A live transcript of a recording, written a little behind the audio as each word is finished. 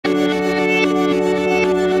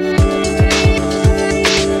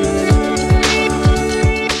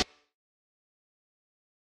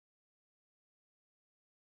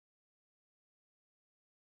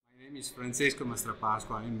is Francesco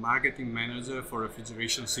Mastrapasqua. I'm Marketing Manager for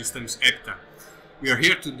Refrigeration Systems Epta. We are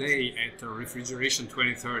here today at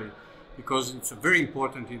Refrigeration2030 because it's a very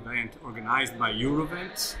important event organized by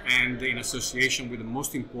Eurovent and in association with the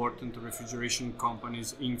most important refrigeration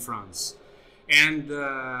companies in France. And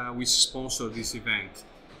we sponsor this event.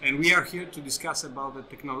 And we are here to discuss about the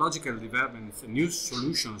technological developments, new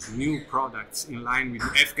solutions, new products in line with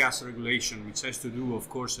the F-gas regulation, which has to do, of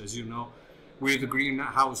course, as you know, with the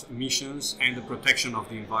greenhouse emissions and the protection of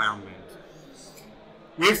the environment.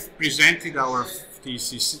 We've presented our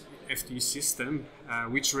FTE system,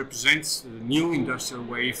 which represents the new industrial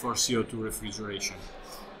way for CO2 refrigeration.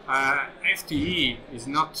 FTE is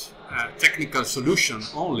not a technical solution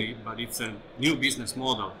only, but it's a new business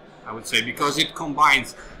model, I would say, because it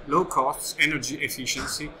combines low costs, energy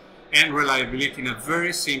efficiency, and reliability in a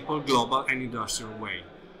very simple, global and industrial way.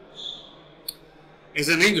 As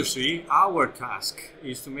an industry, our task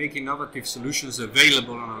is to make innovative solutions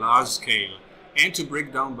available on a large scale and to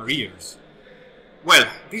break down barriers. Well,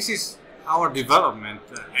 this is our development,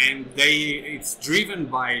 and it's driven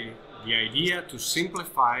by the idea to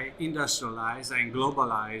simplify, industrialize and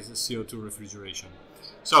globalize CO2 refrigeration.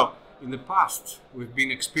 So, in the past, we've been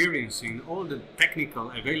experiencing all the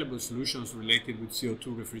technical available solutions related with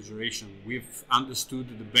CO2 refrigeration. We've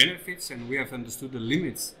understood the benefits and we have understood the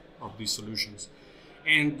limits of these solutions,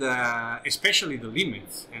 and especially the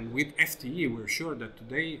limits. And with FTE, we're sure that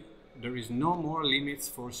today there is no more limits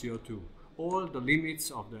for CO2. All the limits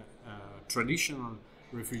of the traditional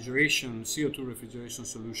refrigeration, CO2 refrigeration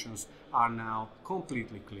solutions are now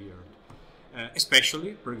completely cleared.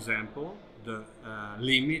 Especially, for example, the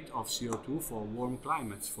limit of CO2 for warm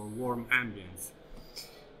climates, for warm ambience.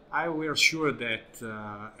 We are sure that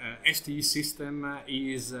FTE system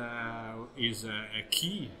is a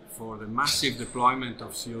key for the massive deployment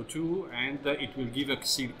of CO2, and it will give a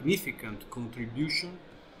significant contribution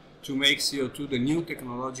to make CO2 the new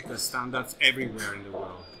technological standards everywhere in the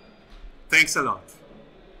world. Thanks a lot.